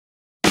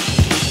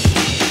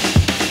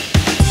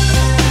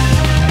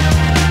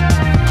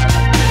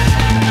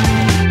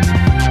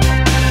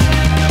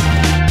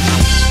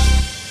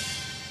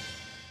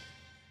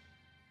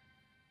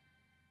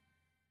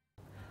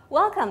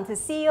Welcome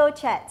to CEO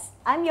Chats.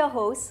 I'm your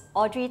host,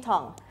 Audrey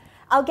Tong.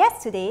 Our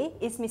guest today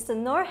is Mr.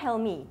 Noor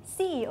Helmi,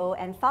 CEO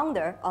and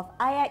founder of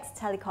IX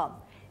Telecom.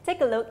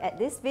 Take a look at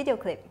this video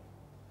clip.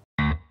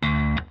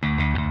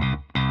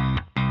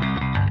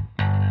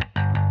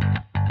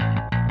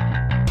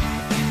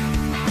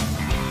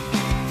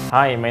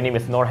 Hi, my name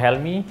is Noor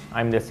Helmi.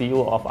 I'm the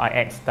CEO of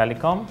IX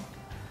Telecom.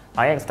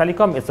 IX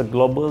Telecom is a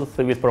global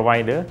service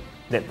provider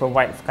that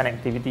provides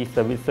connectivity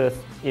services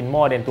in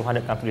more than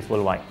 200 countries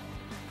worldwide.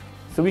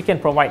 So we can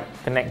provide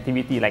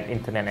connectivity like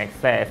internet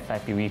access,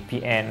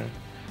 IPVPN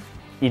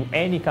in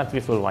any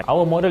countries worldwide.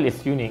 Our model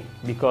is unique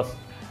because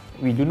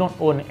we do not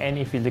own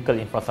any physical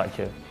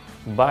infrastructure,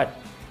 but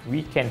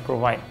we can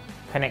provide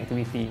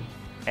connectivity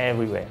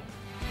everywhere.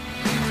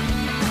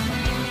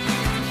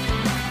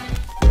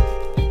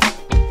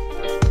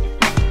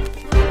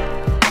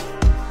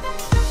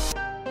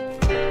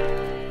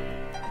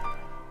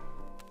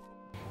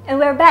 And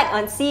we're back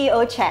on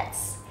CEO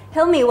Chats.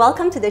 Helmi,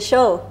 welcome to the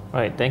show.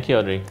 Right, thank you,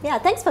 Audrey. Yeah,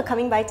 thanks for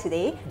coming by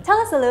today. Tell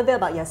us a little bit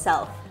about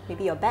yourself.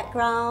 Maybe your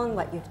background,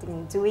 what you've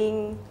been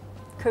doing,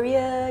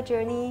 career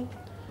journey.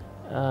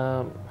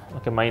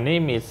 Okay, my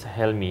name is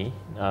Helmi.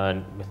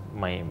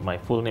 My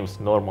full name is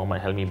Noor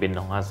Muhammad Helmi bin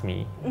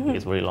Hasmi.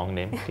 It's a very long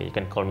name. Okay, you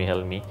can call me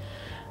Helmi.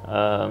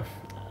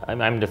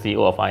 I'm the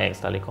CEO of IX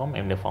Telecom.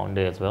 I'm the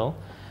founder as well.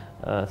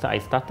 So I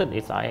started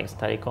IX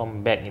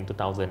Telecom back in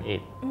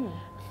 2008.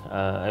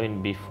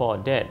 Before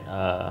that,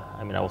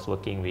 I was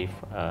working with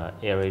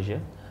AirAsia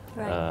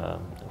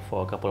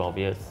for a couple of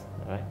years,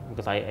 right?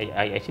 Because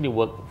I actually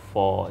worked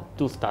for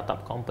two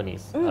startup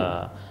companies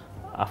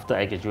after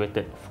I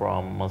graduated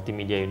from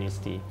Multimedia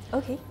University.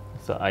 Okay.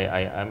 So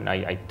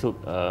I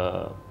took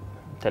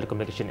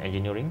telecommunication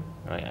engineering,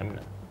 right?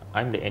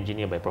 I'm the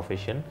engineer by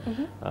profession.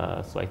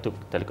 So I took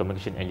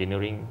telecommunication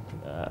engineering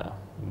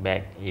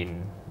back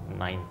in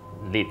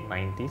late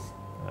 90s,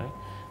 right?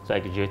 So I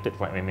graduated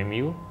from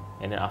MMU.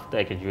 And then after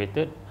I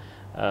graduated,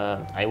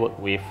 I worked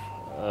with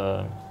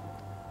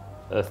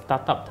a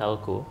startup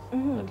telco.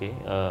 Okay,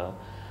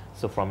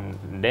 so from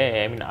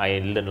there, I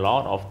learned a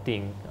lot of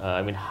things.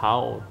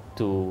 How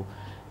to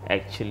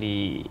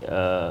actually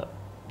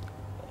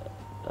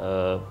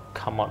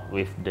come up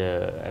with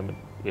the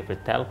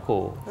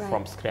telco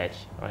from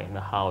scratch, right? And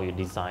how you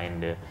design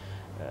the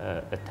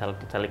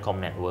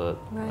telecom network,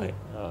 right?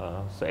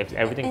 So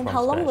everything and from scratch. And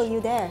how long were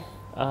you there?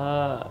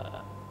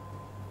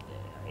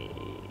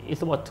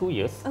 It's about 2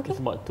 years. Okay. It's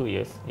about 2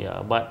 years,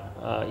 yeah. But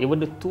even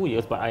the 2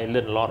 years, but I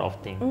learned a lot of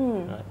things,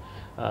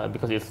 right?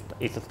 Because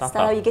it's a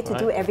startup. So you get to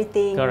do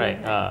everything.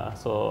 Correct.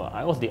 So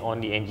I was the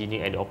only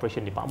engineer at the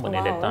operation department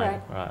at that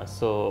time.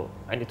 So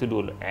I need to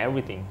do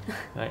everything,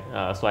 right?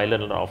 So I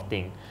learned a lot of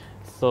things.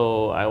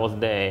 So I was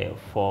there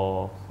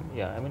for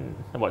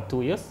about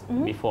 2 years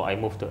before I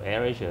moved to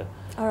AirAsia.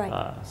 All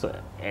right. So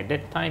at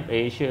that time,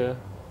 AirAsia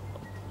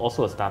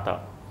also a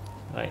startup.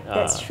 Right.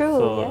 That's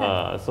true.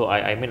 So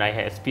I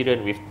had experience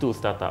with two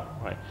startups,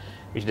 right?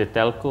 Which the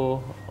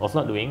telco was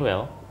not doing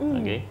well.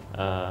 Okay,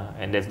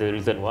 and that's the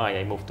reason why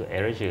I moved to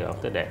AirAsia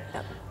after that.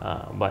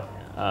 But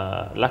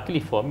luckily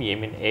for me,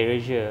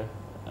 AirAsia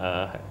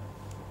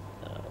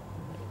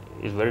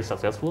is very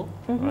successful,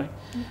 right?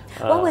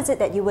 What was it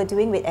that you were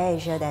doing with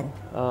AirAsia then?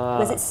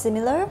 Was it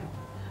similar?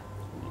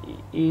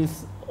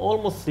 It's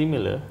almost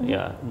similar,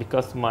 yeah.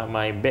 Because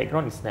my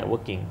background is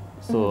networking,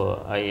 so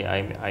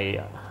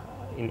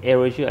in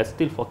AirAsia, I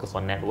still focus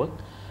on network.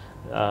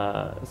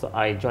 So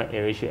I joined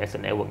AirAsia as a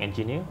network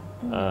engineer.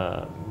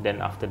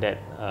 Then after that,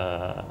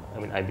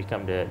 I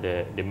became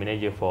the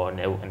manager for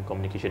network and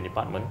communication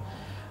department.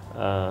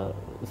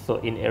 So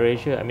in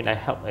AirAsia, I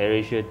help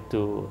AirAsia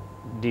to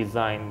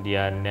design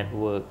their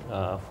network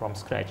from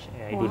scratch.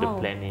 I do the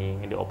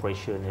planning and the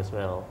operation as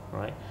well,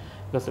 right?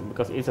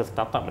 Because it's a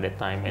startup at that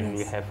time, and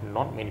we have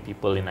not many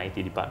people in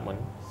IT department.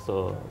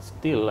 So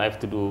still, I have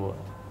to do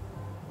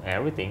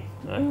everything,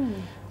 right?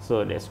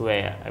 So that's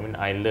where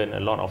I learned a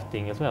lot of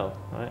things as well,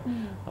 right?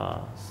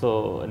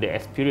 So the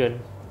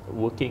experience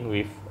working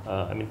with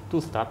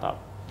two startups,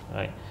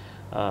 right,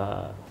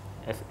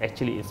 has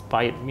actually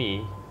inspired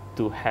me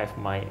to have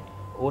my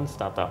own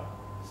startup.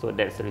 So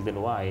that's the reason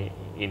why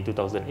in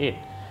 2008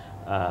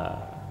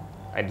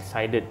 I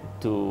decided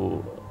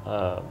to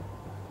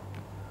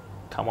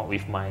come up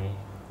with my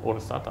own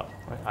startup,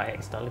 right?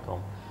 IX Telecom.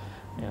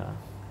 Yeah.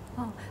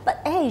 Oh, but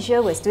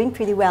AirAsia was doing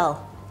pretty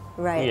well,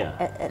 right? Yeah,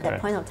 at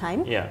that point of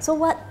time. Yeah. So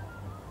what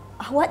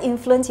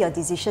influenced your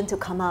decision to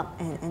come up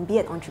and be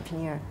an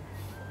entrepreneur?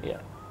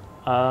 Yeah.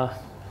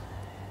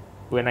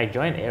 When I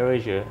joined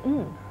AirAsia,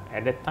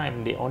 at that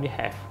time they only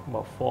have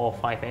about 4 or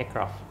 5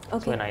 aircraft.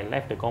 Okay. So when I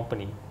left the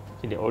company,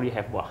 they already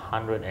have about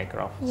 100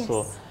 aircraft. Yes.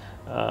 So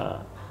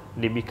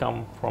they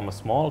become from a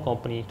small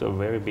company to a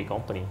very big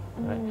company,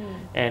 right?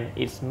 And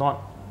it's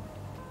not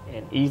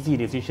an easy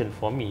decision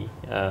for me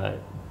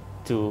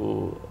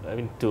to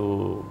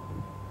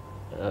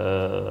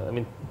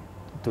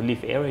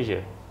leave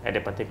AirAsia at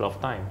a particular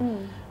time,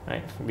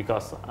 right?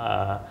 Because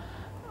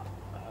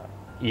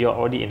you're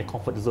already in the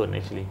comfort zone,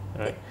 actually,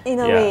 right? In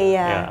a way,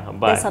 yeah.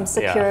 But, there's some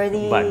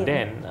security. But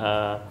then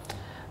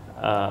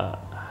uh,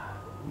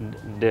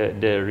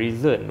 the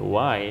reason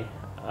why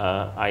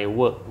I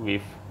work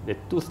with the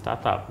two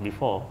startups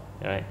before,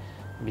 right?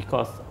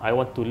 Because I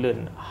want to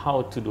learn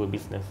how to do a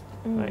business,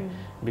 right?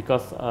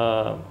 Because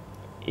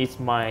it's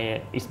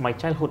my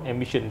childhood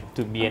ambition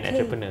to be an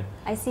entrepreneur.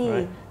 I see.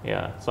 Right?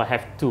 Yeah. So I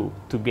have two,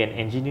 to be an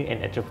engineer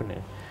and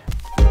entrepreneur.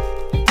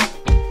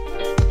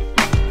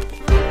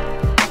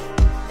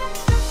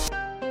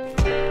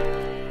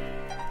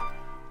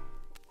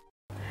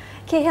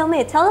 Okay,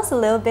 Helmi, tell us a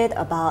little bit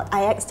about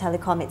IX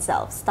Telecom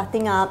itself,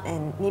 starting up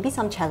and maybe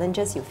some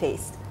challenges you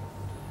faced.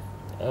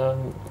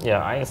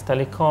 Yeah, IX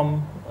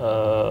Telecom,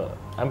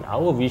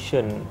 our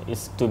vision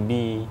is to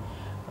be,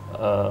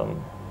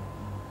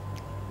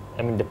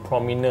 the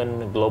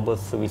prominent global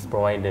service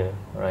provider,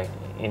 right,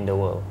 in the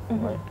world,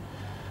 right?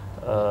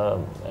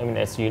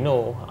 As you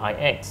know,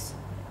 IX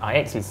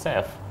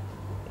itself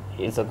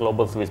is a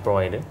global service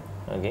provider,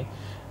 okay?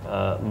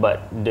 But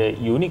the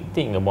unique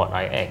thing about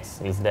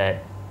IX is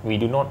that we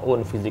do not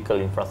own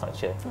physical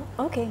infrastructure.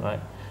 Okay.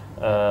 Right.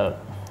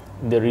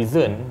 The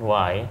reason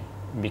why,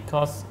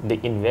 because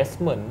the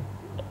investment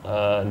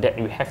that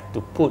we have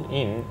to put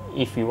in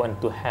if we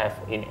want to have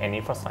in an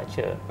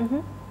infrastructure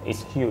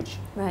is huge.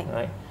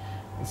 Right.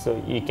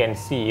 So you can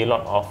see a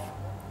lot of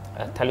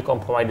telecom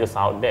providers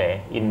out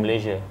there in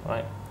Malaysia.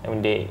 Right.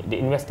 They're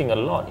investing a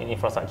lot in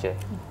infrastructure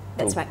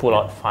to pull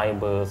out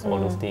fibers, all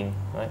those things.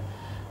 Right.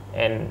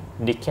 And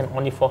they can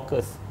only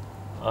focus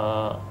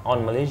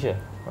on Malaysia.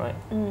 Right,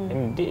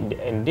 and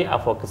they are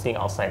focusing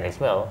outside as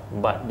well,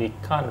 but they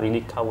can't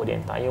really cover the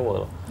entire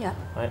world. Yeah.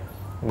 Right,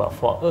 but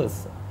for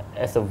us,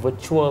 as a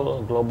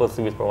virtual global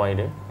service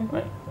provider,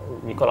 right,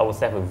 we call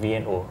ourselves a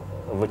VNO,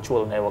 a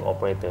virtual network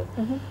operator.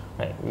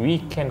 Right, we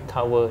can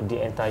cover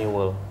the entire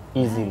world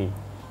easily.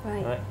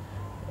 Right,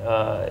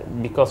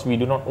 because we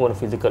do not own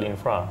physical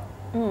infra.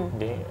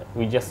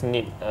 We just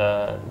need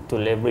to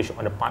leverage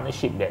on the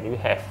partnership that we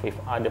have with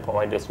other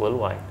providers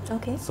worldwide,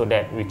 so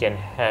that we can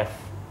have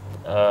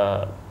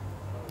a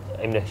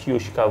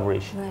huge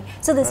coverage. Right.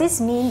 So does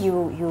this mean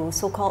you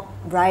so-called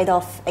write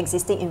off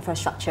existing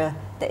infrastructure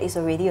that is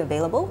already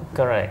available?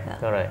 Correct.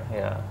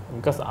 Yeah.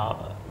 Because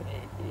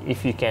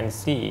if you can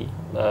see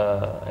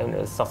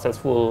a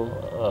successful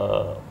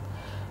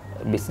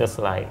business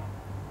like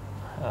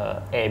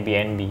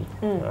Airbnb,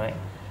 right?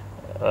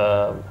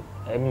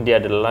 They are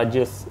the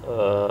largest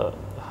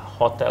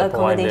hotel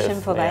provider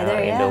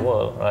in the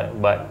world, right?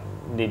 But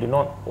they do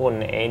not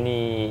own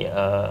any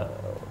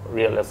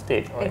real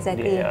estate. Right?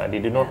 Exactly. They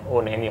do not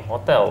own any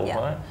hotels.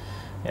 Right?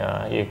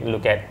 Yeah. You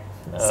look at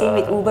same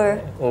with Uber.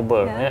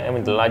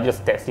 The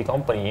largest taxi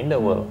company in the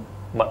world,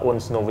 but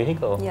owns no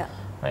vehicle. Yeah.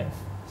 Right.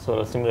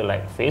 So similar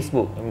like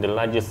Facebook, the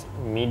largest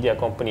media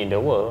company in the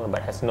world,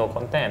 but has no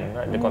content.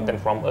 Right? The content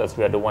from us,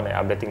 we are the one that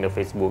are updating the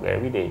Facebook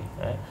every day.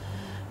 Right?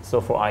 So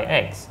for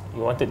IX,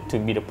 we wanted to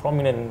be the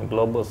prominent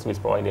global service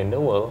provider in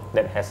the world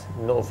that has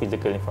no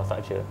physical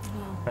infrastructure.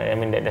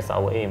 Right? That's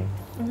our aim.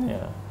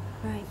 Yeah.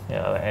 Right.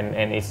 Yeah,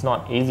 and it's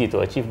not easy to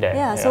achieve that.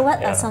 Yeah. So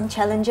what are some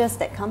challenges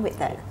that come with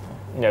that?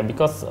 Yeah,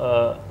 because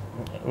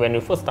when we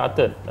first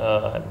started,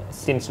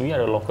 since we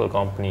are a local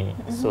company,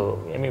 so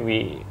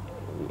we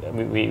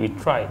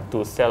tried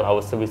to sell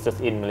our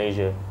services in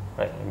Malaysia,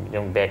 right?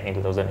 Back in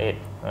 2008,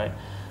 right?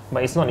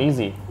 But it's not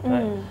easy,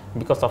 right?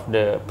 Because of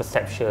the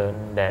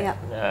perception that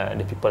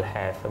the people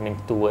have,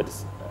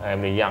 towards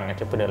the young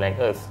entrepreneur like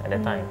us at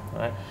that time,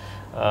 right?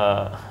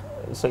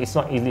 So it's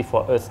not easy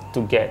for us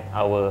to get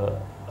our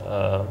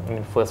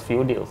first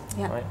few deals,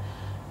 right?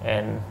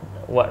 And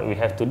what we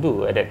have to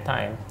do at that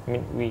time,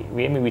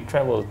 we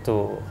travel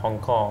to Hong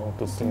Kong,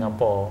 to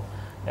Singapore,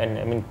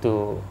 and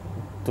to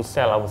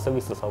sell our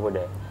services over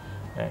there,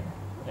 right?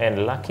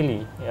 And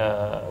luckily,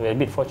 we're a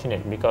bit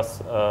fortunate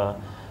because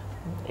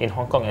in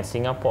Hong Kong and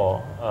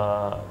Singapore,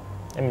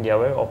 they are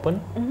very open,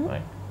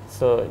 right?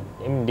 So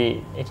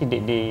they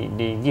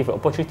give an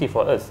opportunity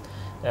for us,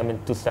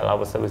 to sell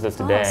our services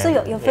to them. So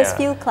your first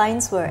few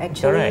clients were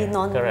actually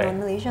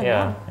non-Malaysian.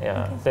 Yeah.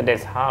 So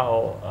that's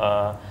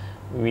how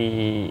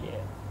we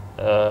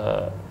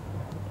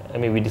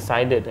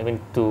decided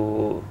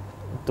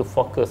to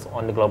focus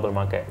on the global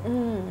market,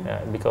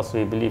 because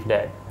we believe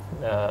that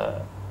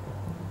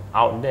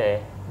out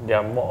there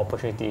are more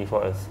opportunity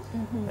for us.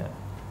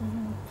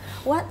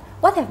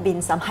 What have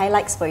been some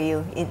highlights for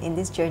you in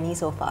this journey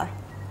so far?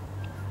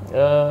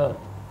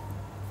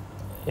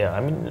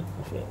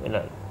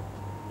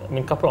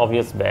 A couple of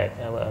years back,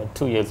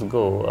 2 years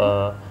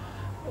ago,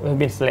 we've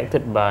been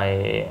selected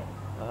by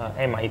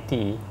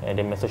MIT,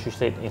 the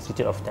Massachusetts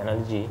Institute of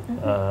Technology,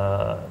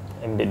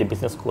 and the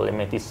business school,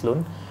 MIT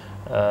Sloan,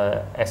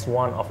 as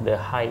one of the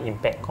high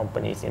impact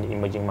companies in the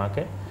emerging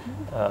market.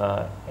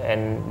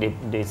 And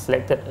they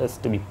selected us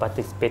to be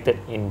participated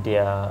in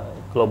their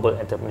Global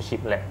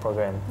Entrepreneurship Lab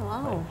program.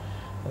 Wow.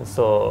 Right?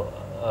 So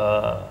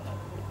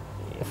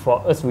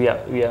for us, we are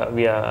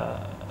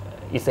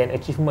it's an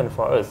achievement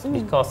for us,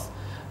 because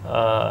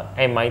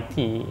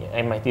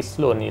MIT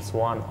Sloan is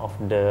one of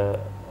the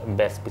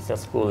best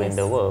business school in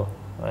the world,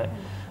 right?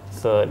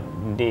 So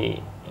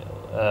they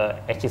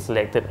actually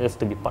selected us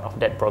to be part of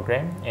that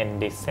program,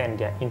 and they send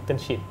their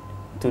internship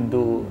to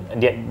do.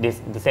 They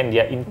send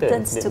their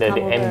interns, the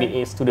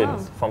MBA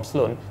students from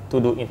Sloan, to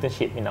do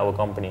internship in our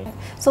company.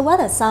 So what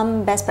are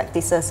some best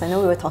practices? I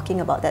know we were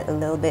talking about that a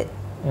little bit.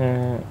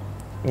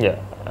 Yeah,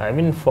 I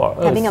mean, for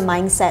us, having a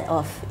mindset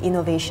of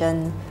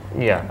innovation.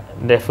 Yeah,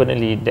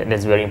 definitely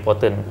that's very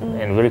important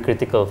and very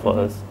critical for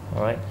us.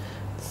 All right.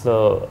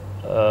 So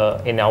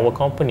in our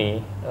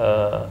company,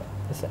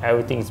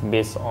 everything is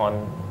based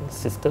on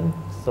system,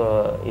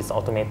 so it's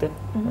automated,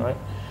 right?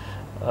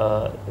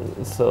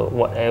 So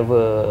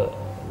whatever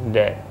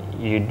that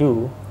you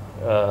do,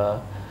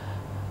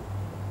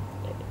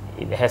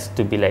 it has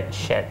to be like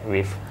shared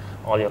with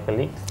all your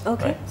colleagues.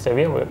 Okay. Right? So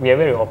we are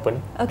very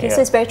open. Okay,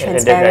 so it's very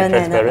transparent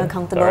and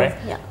accountable. Right?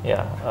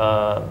 Yeah.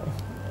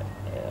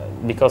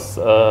 Because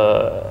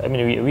I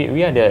mean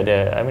we are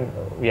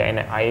we are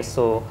an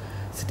ISO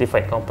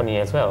certified company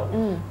as well,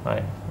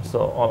 right? So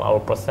all our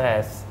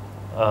process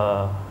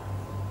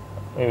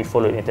we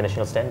follow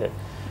international standard,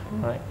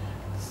 right?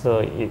 So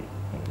it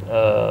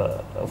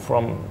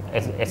from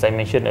as I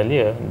mentioned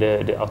earlier,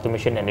 the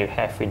automation that we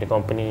have in the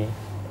company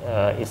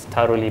is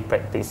thoroughly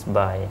practiced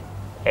by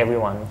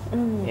everyone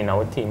in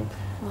our team,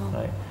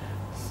 right?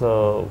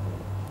 So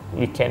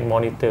we can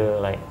monitor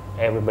like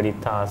everybody's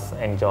tasks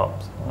and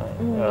jobs,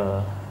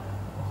 right?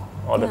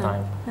 All the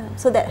time. Yeah.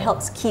 So that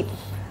helps keep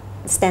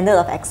standard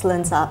of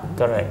excellence up.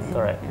 Correct.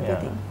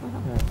 Everything.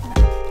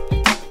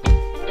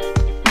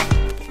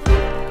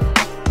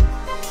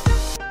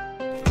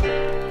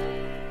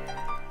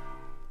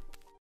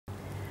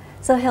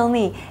 So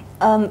Helmi,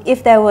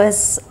 if there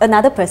was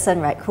another person,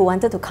 right, who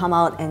wanted to come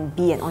out and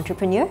be an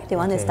entrepreneur, they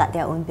want to start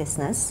their own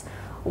business,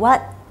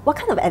 what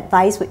kind of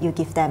advice would you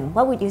give them?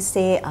 What would you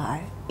say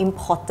are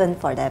important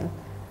for them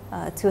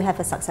to have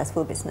a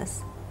successful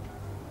business?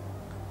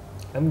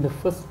 I mean, the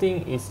first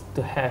thing is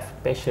to have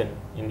passion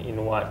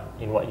in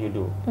what you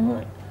do,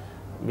 right?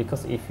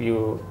 Because if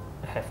you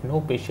have no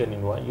passion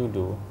in what you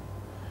do,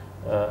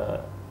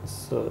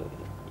 so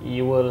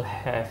you will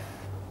have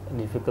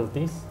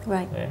difficulties,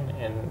 right?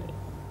 And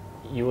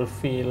you will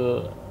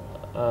feel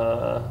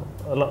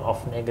a lot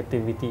of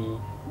negativity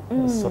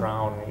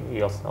surround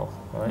yourself,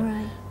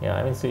 right? Yeah,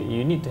 I mean, so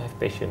you need to have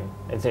passion.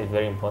 It's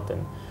very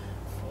important.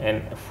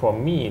 And for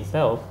me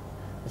itself,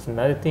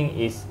 another thing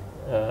is,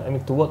 I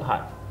mean, to work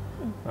hard,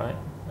 right?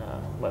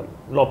 But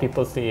a lot of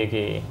people say,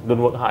 okay, don't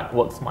work hard,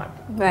 work smart,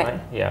 right?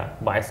 Yeah,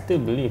 but I still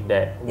believe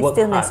that it's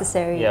still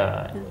necessary.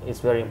 Yeah, it's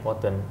very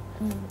important,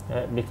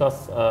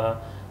 because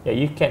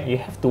you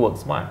have to work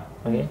smart,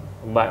 okay,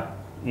 but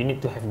you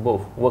need to have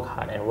both, work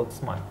hard and work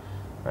smart,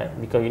 right?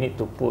 Because you need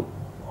to put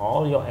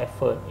all your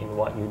effort in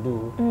what you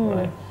do,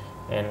 right,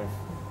 and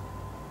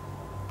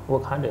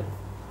work harder.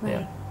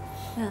 Right.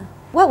 Yeah.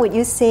 What would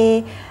you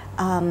say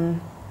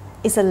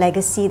is a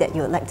legacy that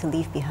you would like to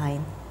leave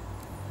behind?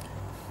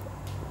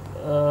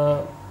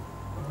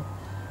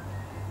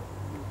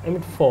 I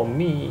mean, for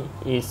me,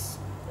 is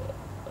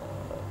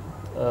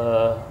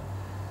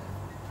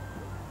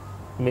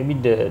maybe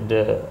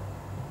the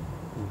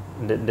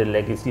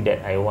legacy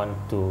that I want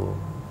to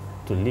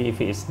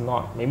leave is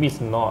not, maybe it's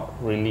not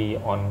really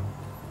on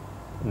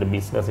the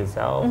business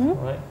itself,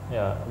 right?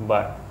 Yeah,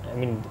 but I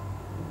mean,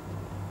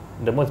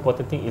 the most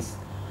important thing is,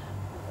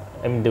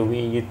 I mean, the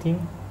way you think,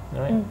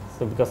 right?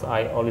 So because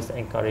I always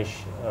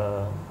encourage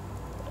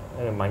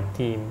my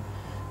team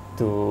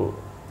to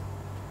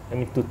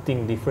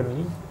think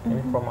differently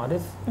from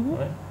others,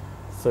 right?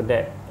 So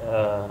that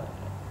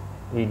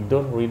we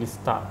don't really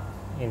stuck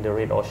in the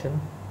red ocean.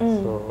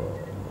 So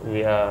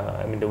we are,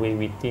 I mean, the way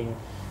we think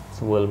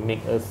will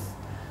make us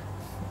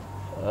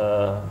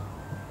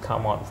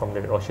come out from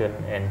the red ocean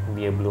and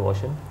be a blue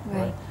ocean,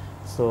 right?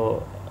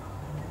 So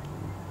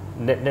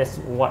that's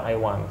what I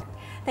want.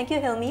 Thank you,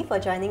 Helmi, for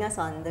joining us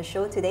on the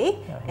show today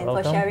and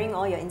welcome. For sharing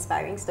all your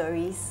inspiring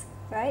stories.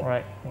 Right? All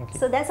right, thank you.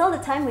 So that's all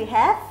the time we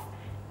have.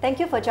 Thank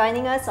you for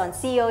joining us on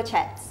CEO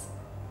Chats.